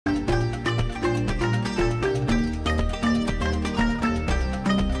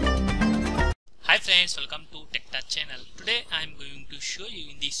guys, welcome to TechTouch channel. Today I am going to show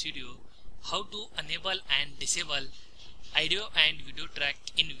you in this video how to enable and disable audio and video track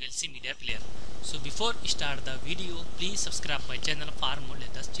in VLC media player. So before we start the video, please subscribe my channel for more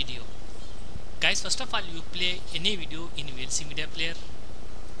latest video. Guys, first of all, you play any video in VLC media player.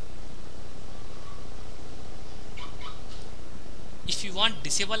 If you want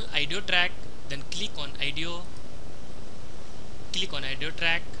disable audio track, then click on audio, click on audio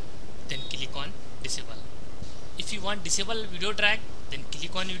track, then click on disable. If you want disable video track, then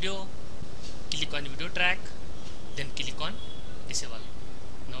click on video, click on video track, then click on disable.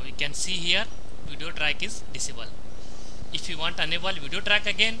 Now we can see here video track is disable. If you want enable video track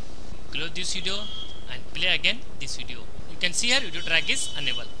again, close this video and play again this video. You can see here video track is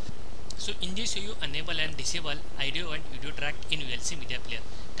enable. So in this way you enable and disable audio and video track in VLC media player.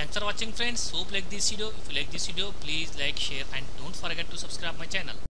 Thanks for watching friends. Hope like this video. If you like this video, please like, share and don't forget to subscribe my channel.